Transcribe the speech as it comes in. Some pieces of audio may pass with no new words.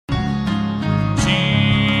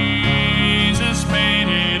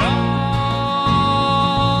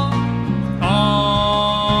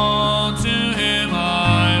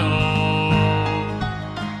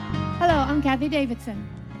Davidson.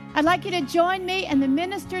 I'd like you to join me and the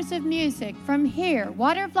ministers of music from here,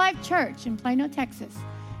 Water of Life Church in Plano, Texas,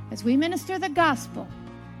 as we minister the gospel,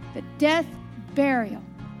 the death, burial,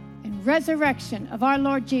 and resurrection of our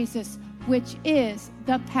Lord Jesus, which is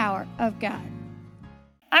the power of God.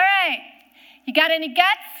 All right. You got any guts?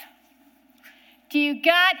 Do you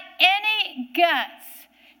got any guts?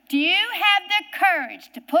 Do you have the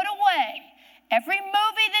courage to put away every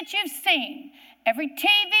movie that you've seen, every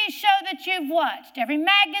TV show that you've watched, every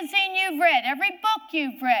magazine you've read, every book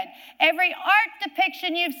you've read, every art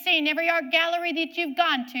depiction you've seen, every art gallery that you've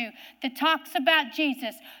gone to that talks about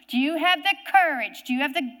Jesus? Do you have the courage? Do you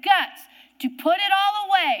have the guts to put it all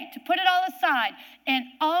away, to put it all aside, and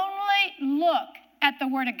only look at the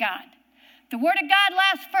Word of God? The Word of God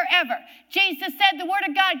lasts forever. Jesus said the Word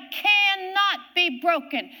of God cannot be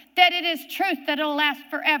broken, that it is truth, that it'll last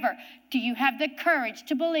forever. Do you have the courage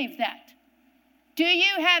to believe that? Do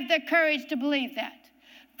you have the courage to believe that?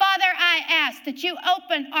 Father, I ask that you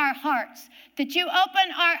open our hearts, that you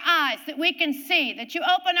open our eyes, that we can see, that you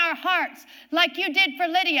open our hearts like you did for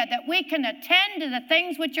Lydia, that we can attend to the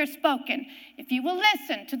things which are spoken. If you will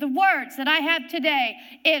listen to the words that I have today,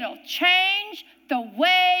 it'll change the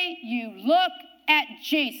way you look at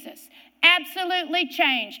Jesus. Absolutely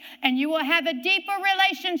change. And you will have a deeper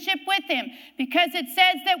relationship with him, because it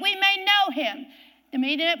says that we may know him.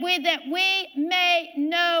 That we may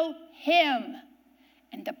know him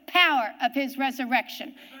and the power of his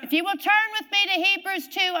resurrection. If you will turn with me to Hebrews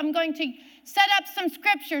 2, I'm going to set up some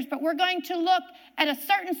scriptures, but we're going to look at a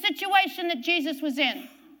certain situation that Jesus was in.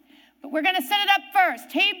 But we're going to set it up first.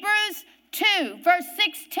 Hebrews 2, verse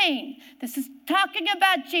 16. This is talking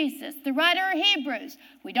about Jesus, the writer of Hebrews.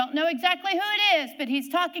 We don't know exactly who it is, but he's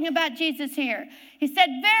talking about Jesus here. He said,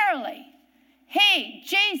 verily, he,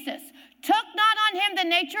 Jesus, took not on him the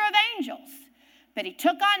nature of angels, but he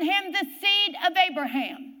took on him the seed of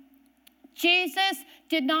Abraham. Jesus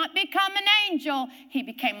did not become an angel, he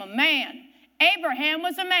became a man. Abraham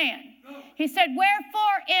was a man. He said,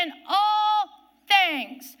 wherefore in all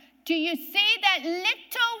things, do you see that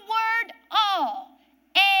little word all?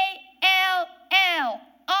 A-L-L,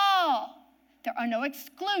 all. There are no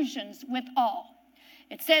exclusions with all.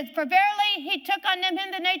 It says, for verily he took on him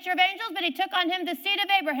the nature of angels, but he took on him the seed of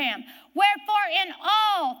Abraham. Wherefore in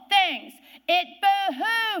all things it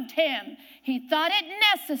behooved him, he thought it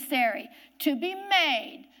necessary, to be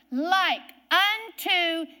made like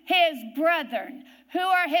unto his brethren. Who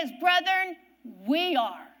are his brethren? We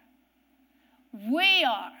are. We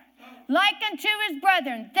are. Like unto his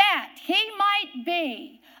brethren, that he might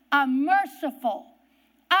be a merciful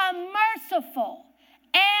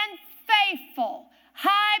and faithful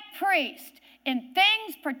high priest in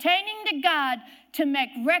things pertaining to God, to make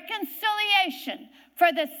reconciliation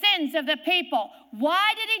for the sins of the people.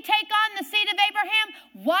 Why did he take on the seed of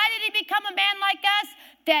Abraham? Why did he become a man like us?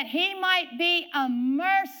 That he might be a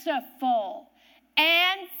merciful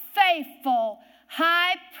and faithful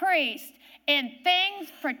high priest in things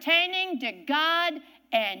pertaining to God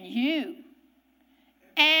and you.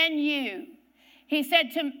 And you. He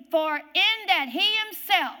said, for in that he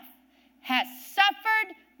himself has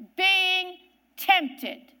suffered being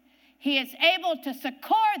tempted, he is able to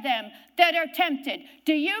succor them that are tempted.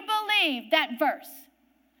 Do you believe that verse?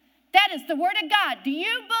 That is the word of God. Do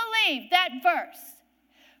you believe that verse?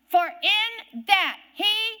 For in that he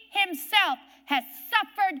himself has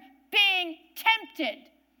suffered being tempted.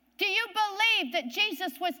 Do you believe that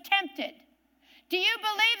Jesus was tempted? Do you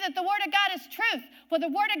believe that the word of God is truth? Well, the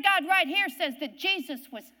word of God right here says that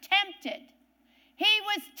Jesus was tempted. He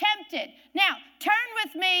was tempted. Now, turn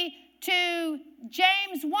with me to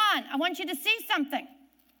James 1. I want you to see something.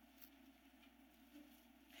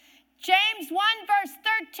 James 1, verse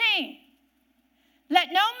 13. Let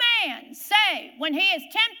no man say when he is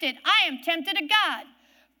tempted, I am tempted of God.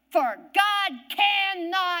 For God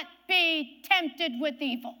cannot be tempted with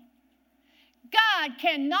evil. God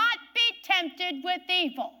cannot be tempted with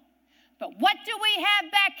evil. But what do we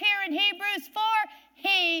have back here in Hebrews 4?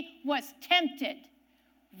 He was tempted.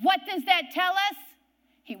 What does that tell us?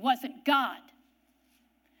 He wasn't God.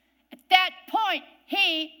 At that point,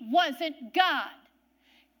 he wasn't God.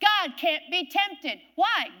 God can't be tempted.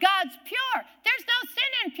 Why? God's pure. There's no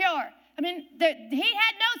sin in pure. I mean, he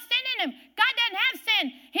had no sin in him. God doesn't have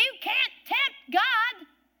sin. He can't tempt God.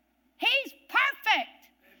 He's perfect.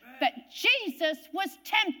 Amen. But Jesus was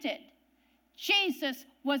tempted. Jesus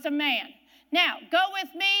was a man. Now, go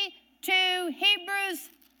with me to Hebrews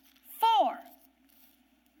 4,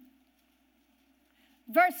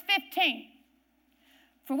 verse 15.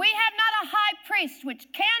 For we have not a high priest which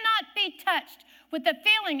cannot be touched with the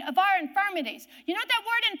feeling of our infirmities. You know what that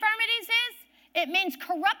word infirmities is? It means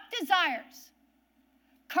corrupt desires.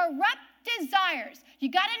 Corrupt desires. You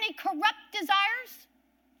got any corrupt desires?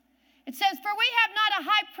 It says, for we have not a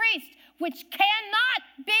high priest which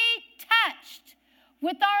cannot be touched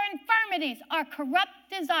with our infirmities, our corrupt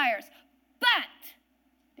desires. But,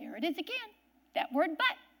 there it is again, that word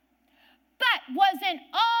but was in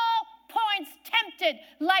all points tempted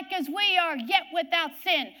like as we are, yet without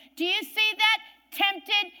sin. Do you see that?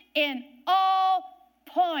 Tempted in all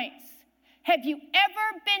points. Have you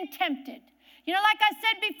ever been tempted? You know, like I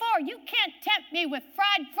said before, you can't tempt me with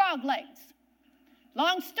fried frog legs.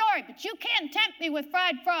 Long story, but you can't tempt me with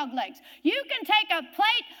fried frog legs. You can take a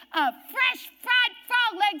plate of fresh fried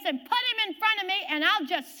frog legs and put them in front of me, and I'll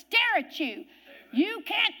just stare at you. Amen. You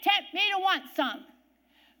can't tempt me to want some.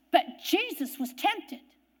 But Jesus was tempted.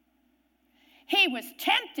 He was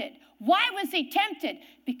tempted. Why was he tempted?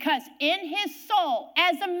 Because in his soul,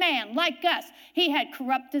 as a man like us, he had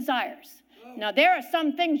corrupt desires. Oh. Now, there are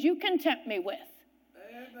some things you can tempt me with.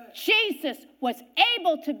 Amen. Jesus was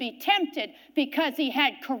able to be tempted because he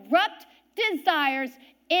had corrupt desires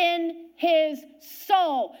in his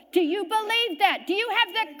soul. Do you believe that? Do you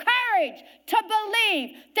have the courage to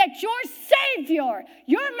believe that your Savior,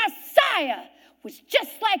 your Messiah, was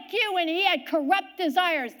just like you and he had corrupt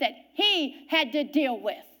desires that he had to deal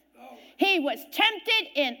with? He was tempted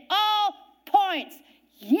in all points,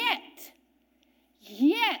 yet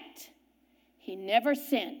he never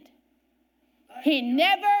sinned. He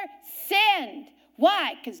never sinned.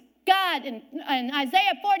 Why? Because God in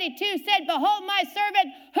Isaiah 42 said, behold my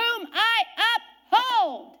servant whom I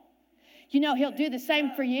uphold. You know, he'll do the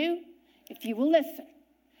same for you if you will listen.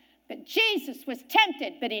 But Jesus was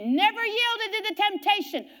tempted, but he never yielded to the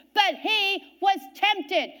temptation. But he was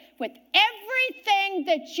tempted with everything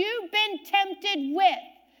that you've been tempted with.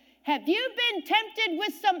 Have you been tempted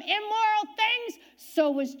with some immoral things?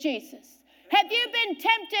 So was Jesus. Have you been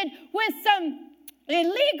tempted with some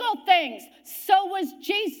illegal things? So was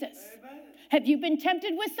Jesus. Amen. Have you been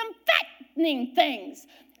tempted with some fattening things?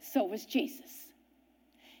 So was Jesus.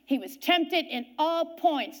 He was tempted in all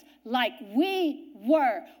points like we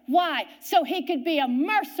were. Why? So he could be a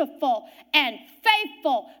merciful and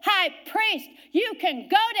faithful high priest. You can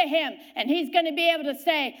go to him and he's going to be able to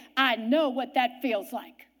say, I know what that feels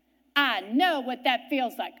like. I know what that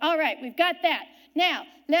feels like. All right, we've got that. Now,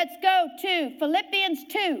 let's go to Philippians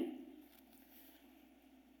 2.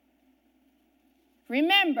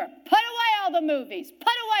 Remember, put away all the movies. Put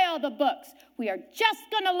away all the books. We are just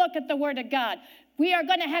going to look at the Word of God. We are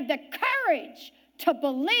going to have the courage to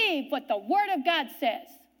believe what the Word of God says.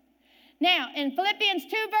 Now, in Philippians 2,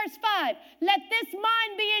 verse 5, let this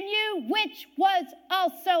mind be in you, which was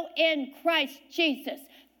also in Christ Jesus.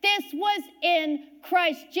 This was in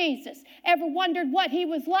Christ Jesus. Ever wondered what he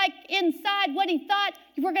was like inside, what he thought?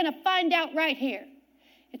 We're going to find out right here.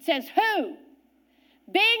 It says, who,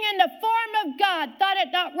 being in the form of God, thought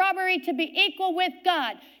it not robbery to be equal with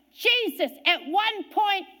God. Jesus at one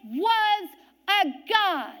point was a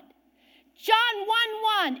God. John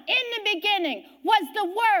 1:1, in the beginning was the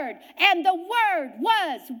Word, and the Word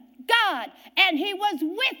was God, and he was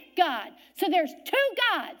with God. So there's two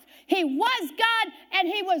gods. He was God, and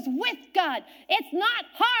he was with God. It's not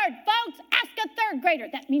hard, folks. Ask a third grader.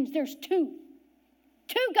 That means there's two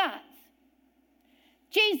gods.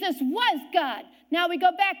 Jesus was God. Now we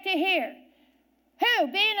go back to here. Who,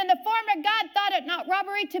 being in the form of God, thought it not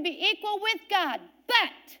robbery to be equal with God. But,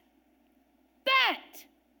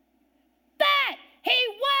 he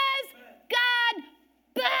was God,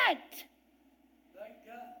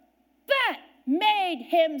 but made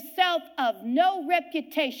himself of no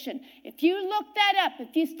reputation. If you look that up,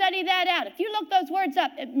 if you study that out, if you look those words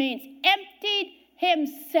up, it means emptied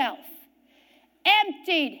himself.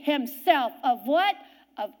 Emptied himself of what?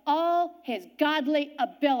 Of all his godly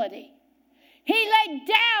ability. He laid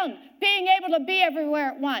down being able to be everywhere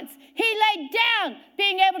at once. He laid down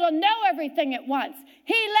being able to know everything at once.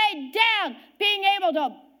 He laid down being able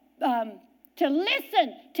to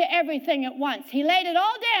listen to everything at once. He laid it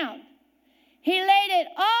all down. He laid it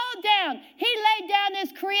all down. He laid down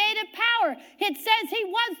his creative power. It says he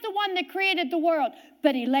was the one that created the world,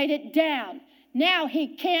 but he laid it down. Now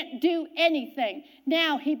he can't do anything.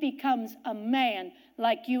 Now he becomes a man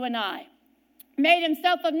like you and I. Made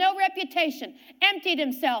himself of no reputation, emptied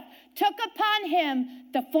himself, took upon him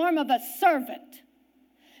the form of a servant.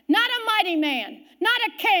 Not a mighty man, not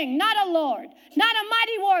a king, not a lord, not a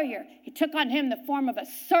mighty warrior. He took on him the form of a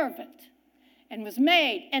servant and was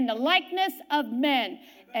made in the likeness of men.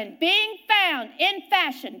 And being found in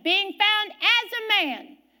fashion, being found as a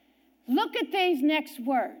man. Look at these next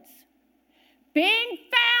words. Being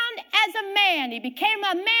found as a man. He became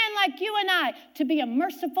a man like you and I to be a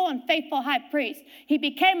merciful and faithful high priest. He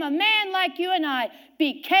became a man like you and I,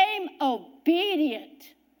 became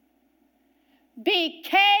obedient.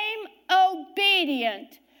 Became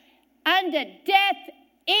obedient unto death,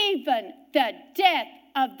 even the death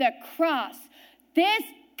of the cross. This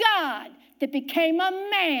God that became a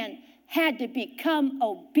man had to become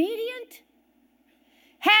obedient.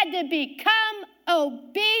 Had to become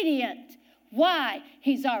obedient. Why?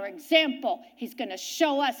 He's our example. He's going to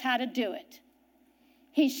show us how to do it.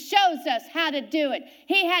 He shows us how to do it.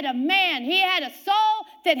 He had a soul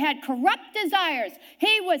that had corrupt desires.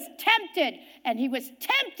 He was tempted, and he was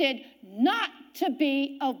tempted not to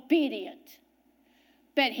be obedient.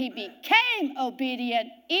 But he became obedient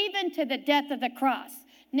even to the death of the cross.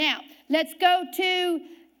 Now, we're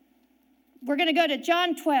going to go to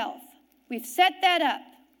John 12. We've set that up.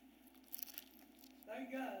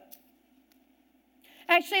 Thank God.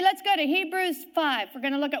 Actually, let's go to Hebrews 5. We're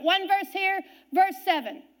going to look at one verse here, verse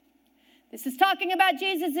 7. This is talking about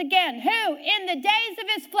Jesus again, who in the days of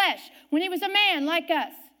his flesh, when he was a man like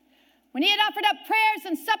us, when he had offered up prayers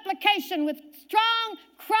and supplication with strong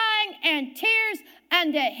crying and tears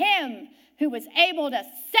unto him who was able to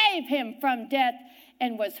save him from death,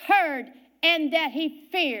 and was heard, and that he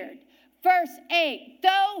feared. Verse 8,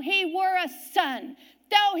 though he were a son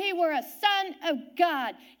of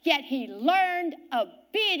God, yet he learned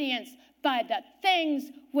obedience by the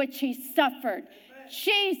things which he suffered. Amen.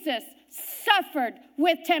 Jesus suffered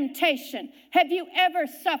with temptation. Have you ever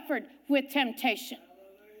suffered with temptation?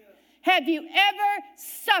 Have you ever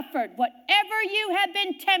suffered whatever you have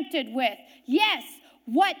been tempted with? Yes,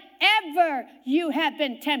 whatever you have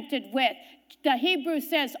been tempted with. The Hebrew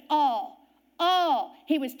says all.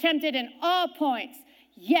 He was tempted in all points,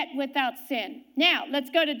 yet without sin. Now, let's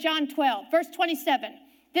go to John 12, verse 27.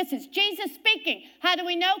 This is Jesus speaking. How do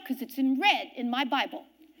we know? Because it's in red in my Bible.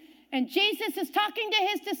 And Jesus is talking to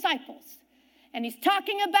his disciples. And he's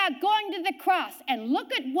talking about going to the cross. And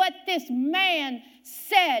look at what this man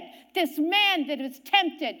said. This man that was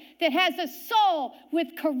tempted, that has a soul with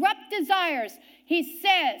corrupt desires. He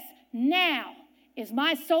says, now is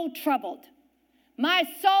my soul troubled. My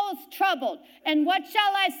soul's troubled. And what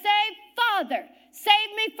shall I say? Father,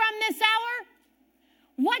 save me from this hour?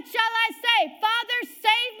 What shall I say? Father,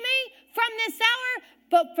 save me from this hour?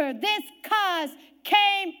 But for this cause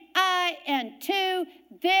came I unto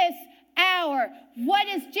this hour. What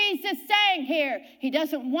is Jesus saying here? He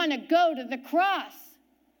doesn't want to go to the cross.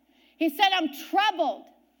 He said, I'm troubled.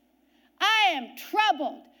 I am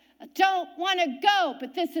troubled. I don't want to go,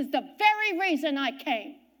 but this is the very reason I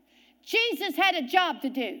came. Jesus had a job to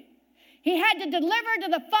do. He had to deliver to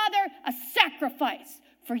the Father a sacrifice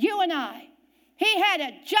for you and I. He had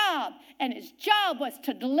a job, and his job was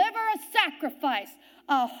to deliver a sacrifice,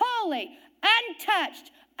 a holy,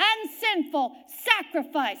 untouched, unsinful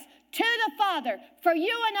sacrifice to the Father for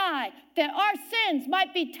you and I, that our sins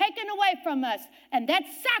might be taken away from us. And that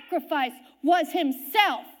sacrifice was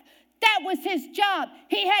himself. That was his job.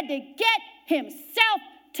 He had to get himself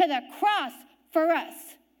to the cross for us.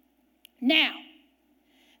 Now,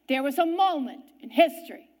 there was a moment in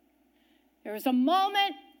history. There was a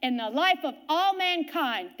moment in the life of all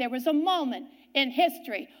mankind. There was a moment in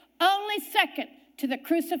history, only second to the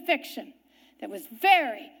crucifixion, that was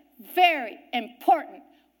very, very important,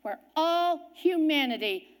 where all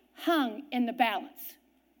humanity hung in the balance.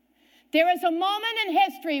 There was a moment in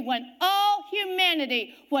history when all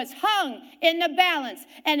humanity was hung in the balance,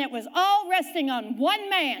 and it was all resting on one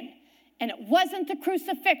man, and it wasn't the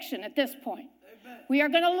crucifixion at this point. Amen. We are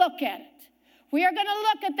going to look at it. We are going to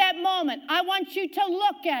look at that moment. I want you to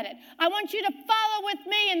look at it. I want you to follow with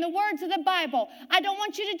me in the words of the Bible. I don't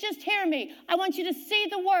want you to just hear me. I want you to see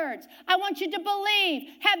the words. I want you to believe,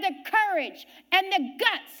 have the courage and the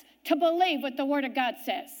guts to believe what the Word of God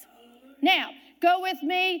says. Now, go with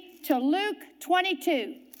me to Luke 22.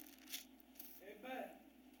 Amen.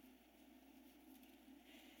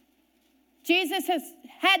 Jesus has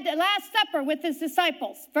had the Last Supper with his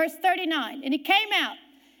disciples, verse 39. And he came out,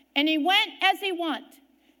 and he went as he went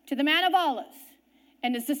to the Mount of Olives.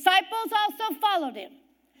 And his disciples also followed him.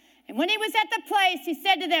 And when he was at the place, he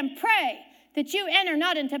said to them, pray that you enter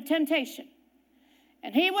not into temptation.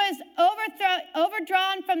 And he was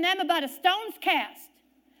overdrawn from them about a stone's cast,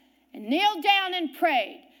 and kneeled down and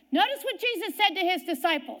prayed. Notice what Jesus said to his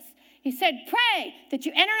disciples. He said, pray that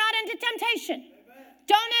you enter not into temptation. Amen.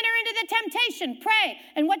 Don't enter into the temptation. Pray.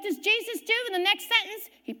 And what does Jesus do in the next sentence?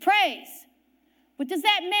 He prays. What does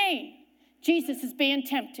that mean? Jesus is being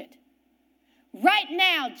tempted. Right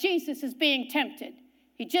now, Jesus is being tempted.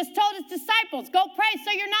 He just told his disciples, go pray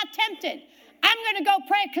so you're not tempted. I'm going to go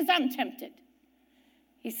pray because I'm tempted.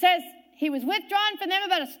 He says he was withdrawn from them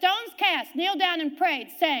about a stone's cast, kneeled down and prayed,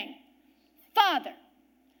 saying, Father,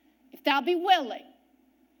 if thou be willing,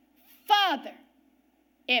 Father,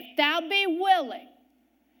 if thou be willing,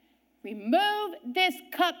 remove this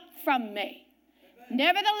cup from me.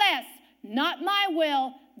 Nevertheless, not my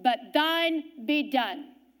will, but thine be done.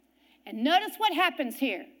 And notice what happens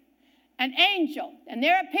here. An angel, and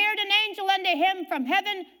there appeared an angel unto him from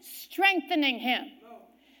heaven, strengthening him.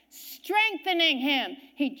 Strengthening him.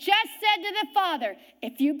 He just said to the Father,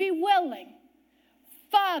 if you be willing,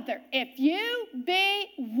 Father, if you be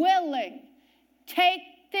willing, take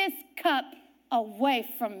this cup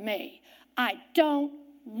away from me. I don't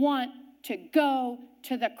want to go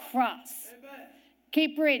to the cross. Amen.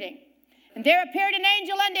 Keep reading. And there appeared an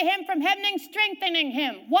angel unto him from heaven, strengthening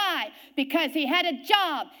him. Why? Because he had a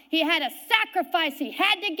job. He had a sacrifice. He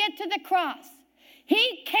had to get to the cross.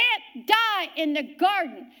 He can't die in the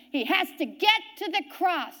garden. He has to get to the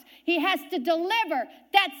cross. He has to deliver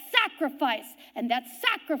that sacrifice. And that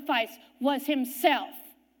sacrifice was himself.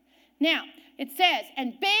 Now, it says,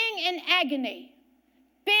 and being in agony,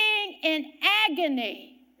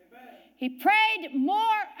 he prayed more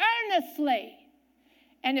earnestly.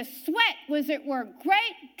 And his sweat was, it were,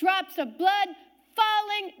 great drops of blood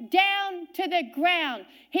falling down to the ground.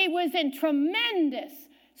 He was in tremendous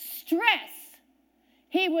stress.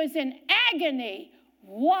 He was in agony.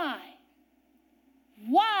 Why?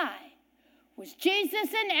 Why was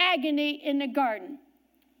Jesus in agony in the garden?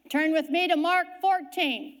 Turn with me to Mark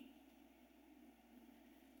 14,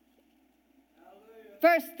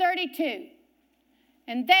 verse 32.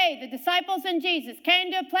 And they, the disciples and Jesus,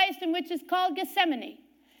 came to a place in which is called Gethsemane.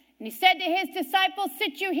 And he said to his disciples,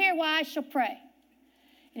 sit you here while I shall pray.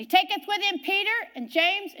 And he taketh with him Peter and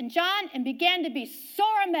James and John, and began to be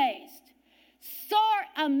sore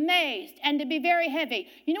amazed, and to be very heavy.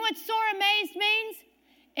 You know what sore amazed means?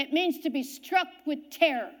 It means to be struck with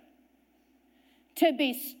terror. To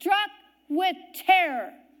be struck with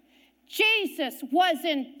terror. Jesus was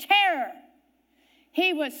in terror.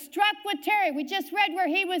 He was struck with terror. We just read where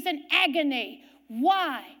he was in agony.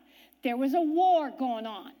 Why? There was a war going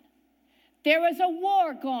on. There was a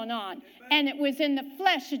war going on, and it was in the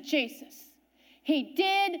flesh of Jesus. He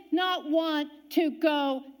did not want to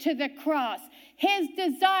go to the cross. His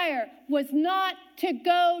desire was not to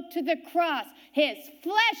go to the cross. His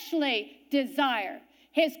fleshly desire,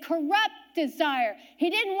 his corrupt desire, he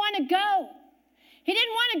didn't want to go. He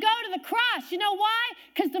didn't want to go to the cross. You know why?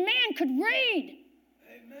 Because the man could read.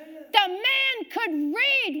 Amen. The man could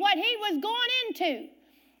read what he was going into.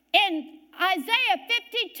 In Isaiah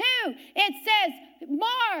 52, it says,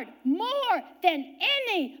 marred more than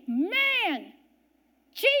any man.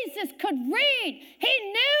 Jesus could read.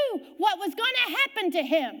 He knew what was going to happen to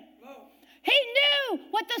him. He knew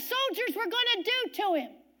what the soldiers were going to do to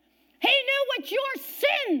him. He knew what your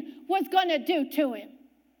sin was going to do to him.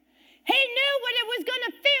 He knew what it was going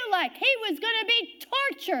to feel like. He was going to be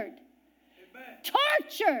tortured. Amen.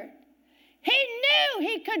 Tortured. He knew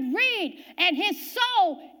he could read, and his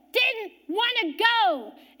soul didn't want to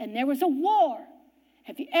go. And there was a war.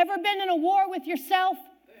 Have you ever been in a war with yourself?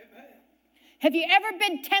 Amen. Have you ever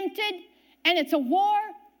been tempted and it's a war?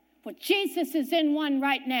 Well, Jesus is in one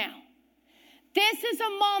right now. This is a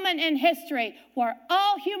moment in history where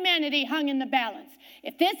all humanity hung in the balance.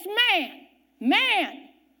 If this man,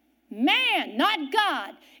 not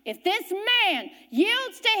God, if this man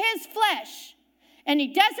yields to his flesh and he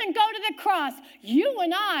doesn't go to the cross, you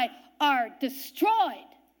and I are destroyed.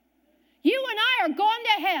 You and I are going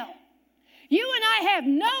to hell. You and I have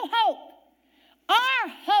no hope. Our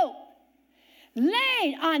hope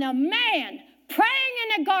laid on a man praying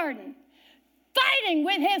in a garden, fighting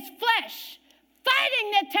with his flesh,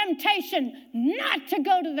 fighting the temptation not to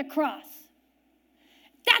go to the cross.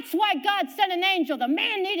 That's why God sent an angel. The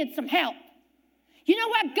man needed some help. You know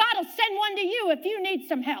what? God will send one to you if you need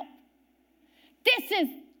some help. This is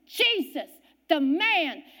Jesus, the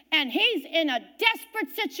man, and he's in a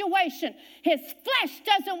desperate situation. His flesh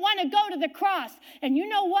doesn't want to go to the cross. And you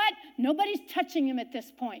know what? Nobody's touching him at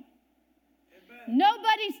this point. Amen.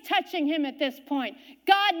 Nobody's touching him at this point.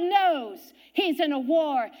 God knows he's in a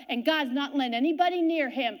war, and God's not letting anybody near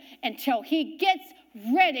him until he gets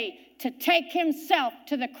ready to take himself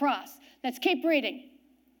to the cross. Let's keep reading.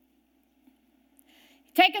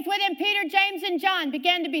 He taketh with him Peter, James, and John,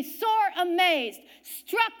 began to be sore amazed,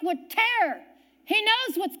 struck with terror. He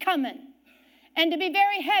knows what's coming. And to be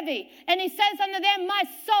very heavy. And he says unto them, my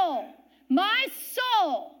soul, not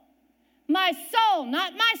my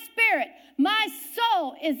spirit, my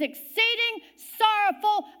soul is exceeding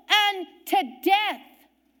sorrowful unto death.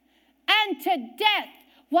 unto death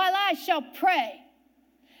while I shall pray.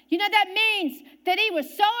 You know, that means that he was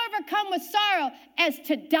so overcome with sorrow as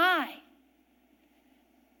to die.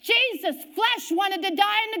 Jesus' flesh wanted to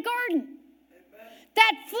die in the garden.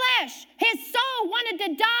 That flesh, his soul wanted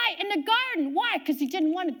to die in the garden. Why? Because he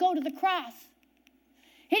didn't want to go to the cross.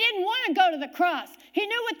 He didn't want to go to the cross. He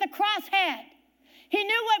knew what the cross had. He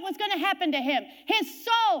knew what was going to happen to him. His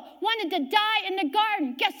soul wanted to die in the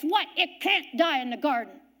garden. Guess what? It can't die in the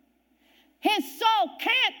garden. His soul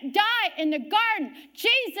can't die in the garden.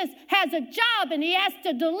 Jesus has a job, and he has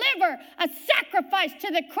to deliver a sacrifice to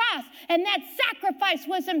the cross, and that sacrifice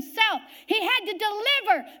was himself. He had to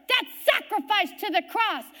deliver that sacrifice to the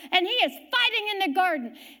cross, and he is fighting in the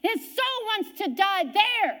garden. His soul wants to die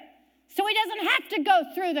there, so he doesn't have to go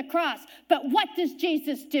through the cross. But what does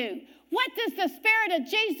Jesus do? What does the Spirit of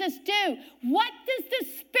Jesus do? What does the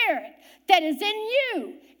Spirit that is in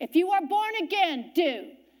you, if you are born again,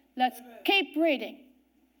 do? Let's keep reading.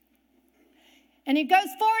 And he goes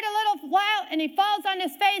forward a little while, and he falls on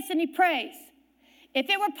his face, and he prays. If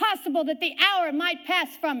it were possible that the hour might pass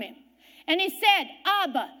from him. And he said,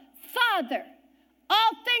 Abba, Father,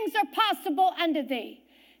 all things are possible unto thee.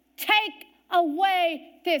 Take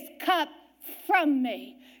away this cup from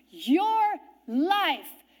me. Your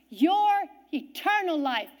life, your eternal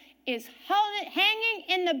life, is hanging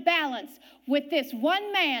in the balance with this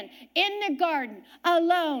one man in the garden,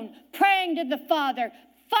 alone, praying to the Father,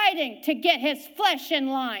 fighting to get his flesh in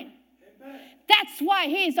line. Amen. That's why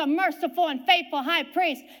he's a merciful and faithful high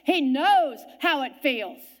priest. He knows how it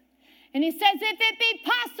feels. And he says, if it be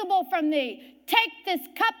possible from thee, take this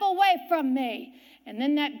cup away from me. And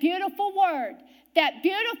then that beautiful word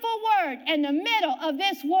in the middle of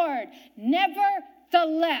this word,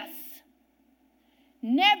 nevertheless.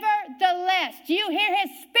 Nevertheless, do you hear his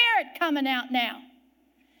Spirit coming out now?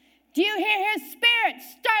 Do you hear his Spirit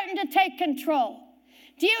starting to take control?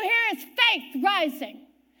 Do you hear his faith rising?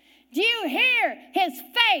 Do you hear his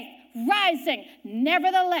faith rising?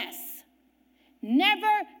 Nevertheless, not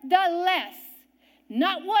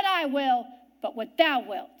what I will, but what thou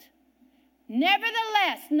wilt.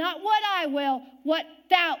 Nevertheless, not what I will, what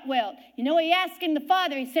thou wilt. You know, he asked him, the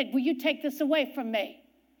Father, he said, will you take this away from me?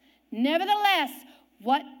 Nevertheless,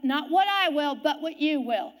 not what I will, but what you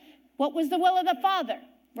will. What was the will of the Father?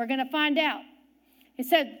 We're going to find out. He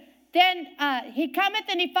said, then he cometh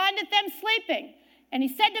and he findeth them sleeping. And he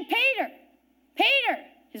said to Peter,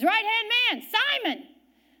 his right-hand man, Simon,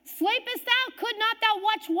 sleepest thou? Could not thou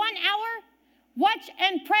watch 1 hour? Watch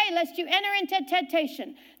and pray, lest you enter into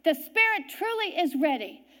temptation. The Spirit truly is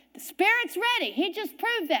ready. The Spirit's ready. He just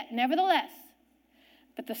proved that, nevertheless.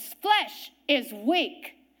 But the flesh is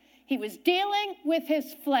weak. He was dealing with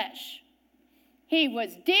his flesh. He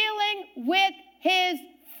was dealing with his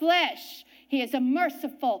flesh. He is a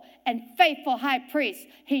merciful and faithful high priest.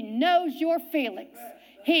 He knows your feelings.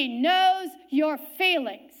 He knows your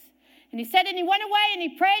feelings. And he said, and he went away and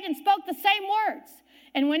he prayed and spoke the same words.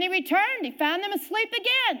 And when he returned, he found them asleep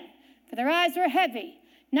again, for their eyes were heavy.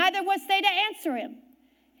 Neither was they to answer him.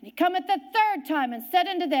 And he cometh the third time and said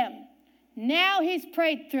unto them, now he's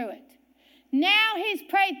prayed through it. Now he's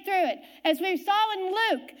prayed through it. As we saw in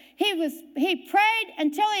Luke, he prayed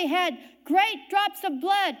until he had great drops of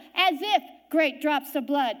blood, as if great drops of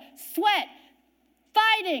blood, sweat,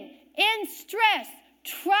 fighting, in stress,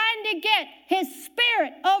 trying to get his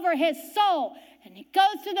spirit over his soul. And he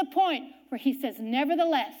goes to the point where he says,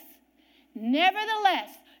 nevertheless,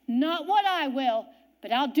 not what I will,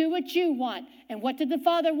 but I'll do what you want. And what did the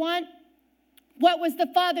Father want? What was the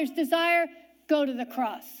Father's desire? Go to the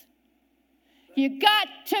cross. You got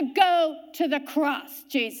to go to the cross,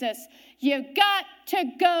 Jesus. You got to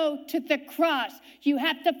go to the cross. You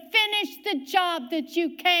have to finish the job that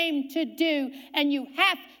you came to do, and you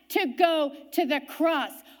have to go to the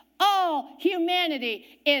cross. All humanity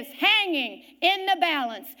is hanging in the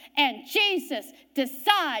balance, and Jesus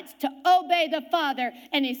decides to obey the Father,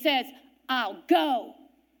 and he says, I'll go.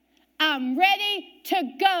 I'm ready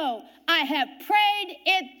to go. I have prayed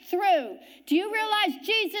it through. Do you realize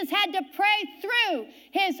Jesus had to pray through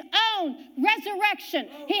his own resurrection?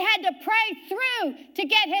 He had to pray through to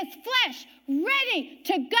get his flesh ready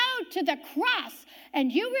to go to the cross.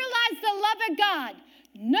 And you realize the love of God.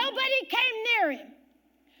 Nobody came near him.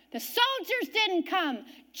 The soldiers didn't come.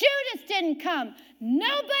 Judas didn't come.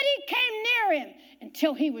 Nobody came near him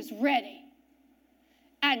until he was ready.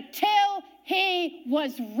 Until he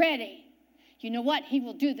was ready. You know what? He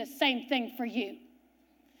will do the same thing for you.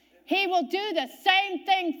 He will do the same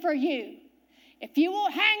thing for you. If you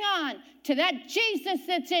will hang on to that Jesus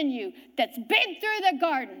that's in you, that's been through the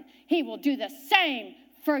garden, he will do the same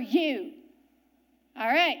for you. All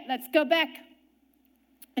right, let's go back.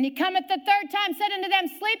 And he cometh the third time, said unto them,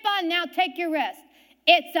 sleep on, now take your rest.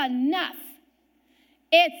 It's enough.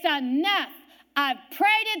 It's enough. I've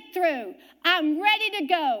prayed it through. I'm ready to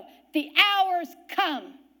go. The hour's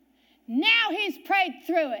come. Now he's prayed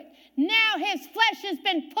through it. Now his flesh has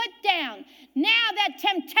been put down. Now that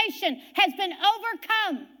temptation has been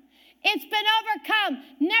overcome. It's been overcome.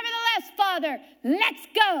 Nevertheless, Father, let's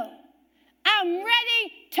go. I'm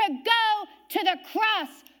ready to go to the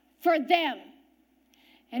cross for them.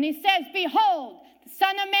 And he says, behold, the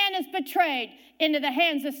Son of Man is betrayed into the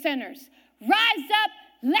hands of sinners. Rise up,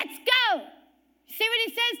 let's go. See what he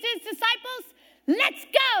says to his disciples? Let's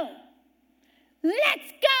go. Let's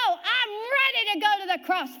go. I'm ready to go to the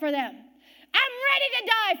cross for them. I'm ready to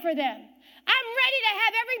die for them. I'm ready to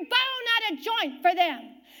have every bone out of joint for them.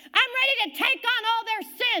 I'm ready to take on all their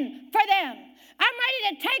sin for them. I'm ready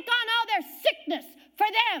to take on all their sickness for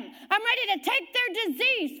them. I'm ready to take their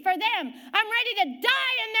disease for them. I'm ready to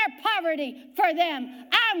die in their poverty for them.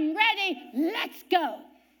 I'm ready. Let's go.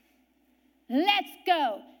 Let's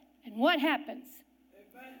go. And what happens?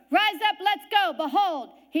 Rise up, let's go. Behold,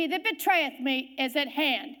 he that betrayeth me is at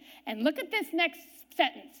hand. And look at this next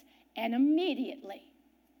sentence. And immediately,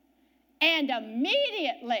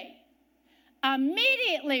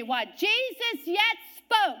 while Jesus yet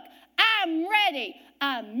spoke, I'm ready.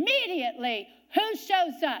 Immediately, who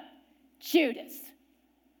shows up? Judas.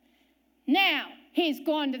 Now, he's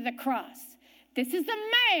gone to the cross. This is the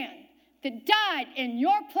man that died in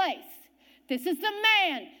your place. This is the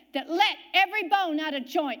man that let every bone out of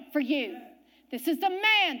joint for you. This is the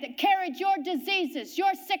man that carried your diseases,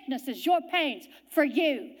 your sicknesses, your pains for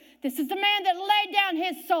you. This is the man that laid down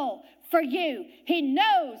his soul for you. He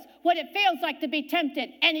knows what it feels like to be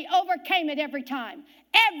tempted, and he overcame it every time.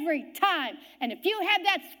 Every time. And if you have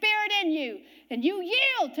that spirit in you, and you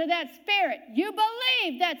yield to that spirit, you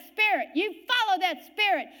believe that spirit, you follow that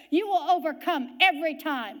spirit, you will overcome every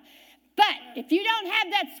time. But if you don't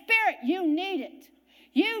have that spirit, you need it.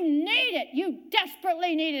 You need it. You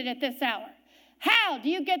desperately need it at this hour. How do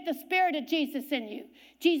you get the spirit of Jesus in you?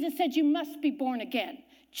 Jesus said you must be born again.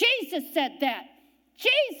 Jesus said that.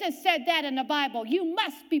 Jesus said that in the Bible. You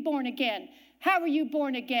must be born again. How are you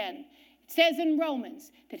born again? It says in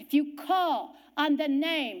Romans that if you call on the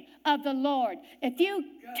name of the Lord, if you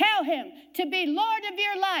tell him to be Lord of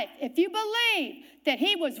your life, if you believe that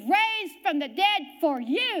he was raised from the dead for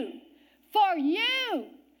you,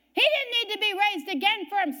 he didn't need to be raised again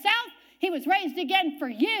for himself. He was raised again for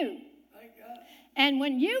you. And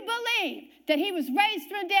when you believe that he was raised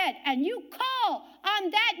from the dead and you call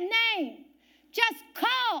on that name, just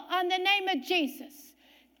call on the name of Jesus.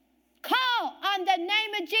 Call on the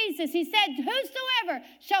name of Jesus. He said, whosoever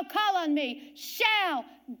shall call on me shall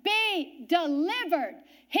be delivered.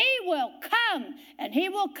 He will come, and he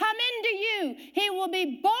will come into you. He will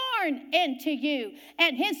be born into you,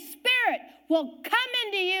 and his spirit will come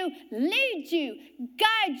into you, lead you,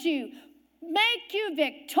 guide you, make you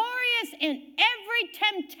victorious in every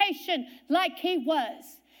temptation like he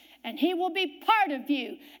was. And he will be part of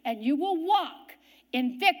you, and you will walk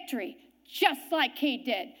in victory just like he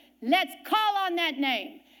did. Let's call on that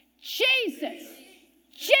name. Jesus,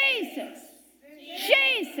 Jesus,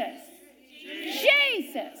 Jesus,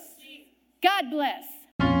 Jesus. God bless.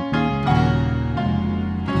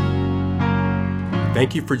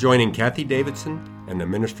 Thank you for joining Kathie Davidson and the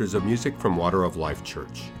Ministers of Music from Water of Life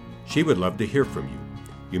Church. She would love to hear from you.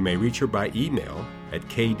 You may reach her by email at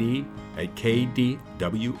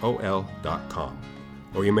kd@kdwol.com.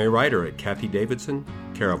 Or you may write her at Kathie Davidson,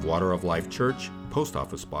 care of Water of Life Church, Post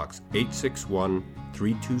Office Box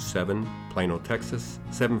 861-327, Plano, Texas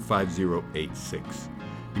 75086.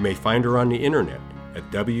 You may find her on the internet at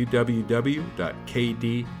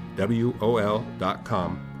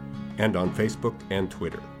www.kdwol.com and on Facebook and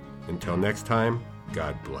Twitter. Until next time,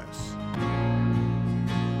 God bless.